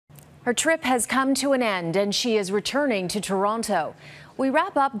Her trip has come to an end and she is returning to Toronto. We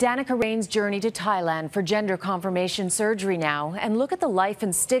wrap up Danica Rain's journey to Thailand for gender confirmation surgery now and look at the life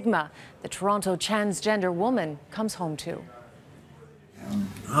and stigma the Toronto transgender woman comes home to.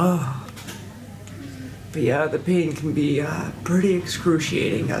 But yeah, the pain can be pretty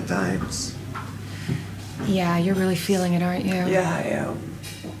excruciating at times. Yeah, you're really feeling it, aren't you? Yeah, I am.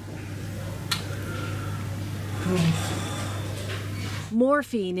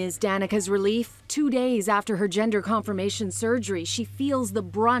 Morphine is Danica's relief. 2 days after her gender confirmation surgery, she feels the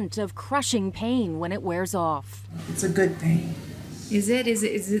brunt of crushing pain when it wears off. It's a good pain. Is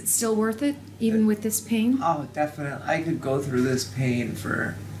it still worth it, even with this pain? Oh, definitely. I could go through this pain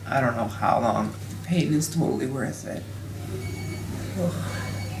for I don't know how long. The pain is totally worth it.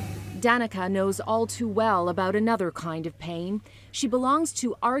 Danica knows all too well about another kind of pain. She belongs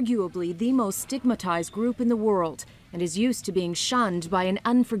to arguably the most stigmatized group in the world and is used to being shunned by an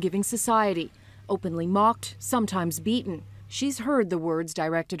unforgiving society, openly mocked, sometimes beaten. She's heard the words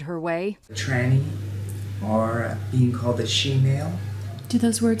directed her way. Tranny, or being called a she-male. Do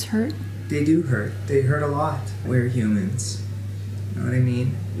those words hurt? They do hurt. They hurt a lot. We're humans. You know what I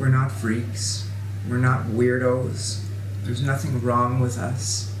mean? We're not freaks. We're not weirdos. There's nothing wrong with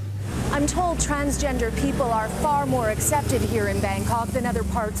us. I'm told transgender people are far more accepted here in Bangkok than other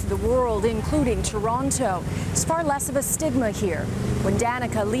parts of the world, including Toronto. There's far less of a stigma here. When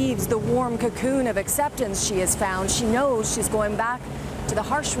Danica leaves the warm cocoon of acceptance she has found, she knows she's going back to the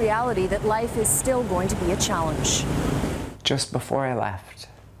harsh reality that life is still going to be a challenge. Just before I left,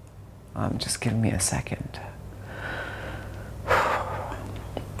 just give me a second.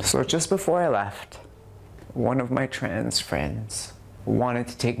 So just before I left, one of my trans friends wanted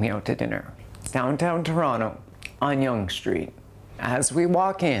to take me out to dinner. It's downtown Toronto on Yonge Street. As we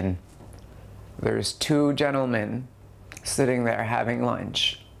walk in, there's two gentlemen sitting there having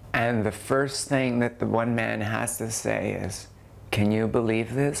lunch. And the first thing that the one man has to say is, "Can you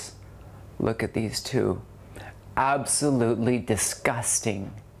believe this? Look at these two. Absolutely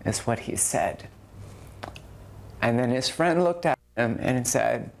disgusting," is what he said. And then his friend looked at him and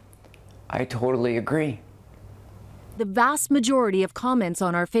said, "I totally agree." The vast majority of comments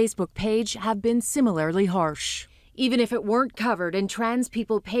on our Facebook page have been similarly harsh. Even if it weren't covered and trans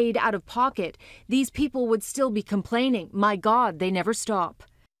people paid out of pocket, these people would still be complaining. My God, they never stop.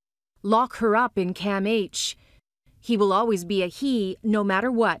 Lock her up in Cam H. He will always be a he, no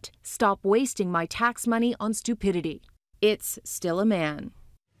matter what. Stop wasting my tax money on stupidity. It's still a man.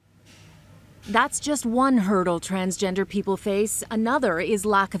 That's just one hurdle transgender people face. Another is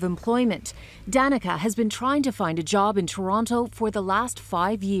lack of employment. Danica has been trying to find a job in Toronto for the last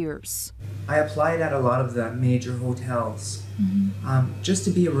 5 years. I applied at a lot of the major hotels just to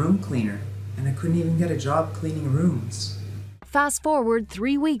be a room cleaner, and I couldn't even get a job cleaning rooms. Fast forward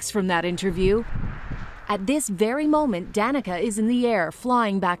 3 weeks from that interview. At this very moment, Danica is in the air,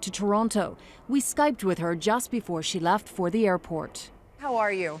 flying back to Toronto. We Skyped with her just before she left for the airport. How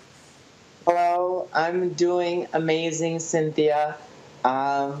are you? Hello, I'm doing amazing, Cynthia.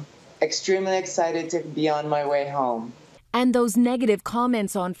 Extremely excited to be on my way home. And those negative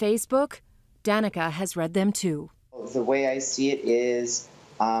comments on Facebook, Danica has read them too. The way I see it is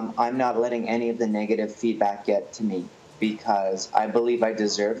I'm not letting any of the negative feedback get to me because I believe I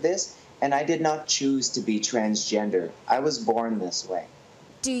deserve this, and I did not choose to be transgender. I was born this way.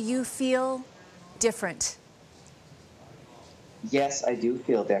 Do you feel different? Yes, I do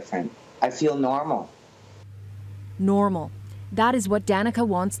feel different. I feel normal. Normal. That is what Danica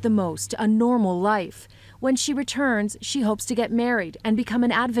wants the most, a normal life. When she returns, she hopes to get married and become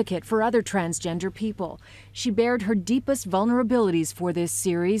an advocate for other transgender people. She bared her deepest vulnerabilities for this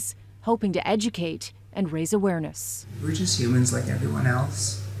series, hoping to educate and raise awareness. We're just humans like everyone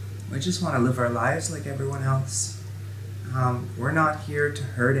else. We just want to live our lives like everyone else. We're not here to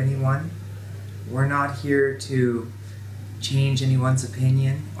hurt anyone. We're not here to change anyone's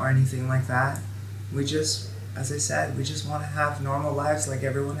opinion or anything like that. We just, as I said, we just want to have normal lives like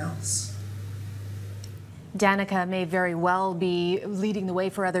everyone else. Danica may very well be leading the way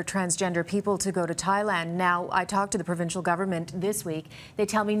for other transgender people to go to Thailand. Now, I talked to the provincial government this week. They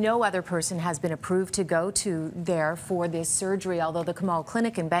tell me no other person has been approved to go to there for this surgery, although the Kamal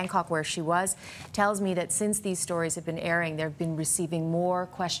Clinic in Bangkok, where she was, tells me that since these stories have been airing, they've been receiving more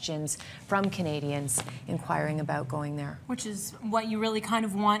questions from Canadians inquiring about going there. Which is what you really kind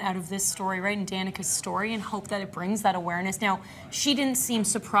of want out of this story, right, in Danica's story, and hope that it brings that awareness. Now, she didn't seem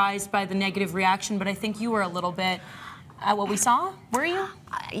surprised by the negative reaction, but I think you were a little bit at what we saw. Were you?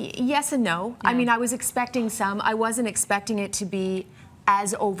 Yes and no. Yeah. I mean, I was expecting some. I wasn't expecting it to be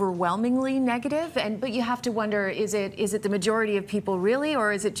as overwhelmingly negative, but you have to wonder, is it the majority of people really,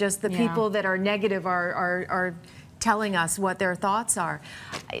 or is it just the people that are negative are telling us what their thoughts are?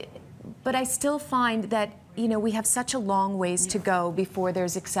 But I still find that, you know, we have such a long ways to go before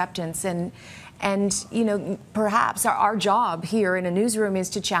there's acceptance, and you know, perhaps our job here in a newsroom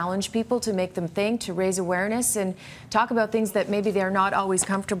is to challenge people, to make them think, to raise awareness, and talk about things that maybe they're not always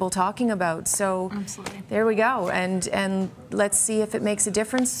comfortable talking about. So absolutely, there we go, and let's see if it makes a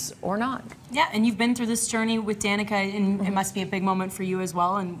difference or not. Yeah, and you've been through this journey with Danica, and it must be a big moment for you as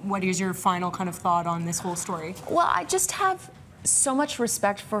well. And what is your final kind of thought on this whole story? Well, I just have so much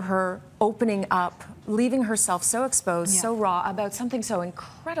respect for her opening up, leaving herself so exposed, so raw about something so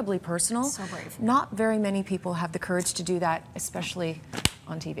incredibly personal. So brave. Not very many people have the courage to do that, especially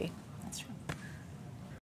on TV.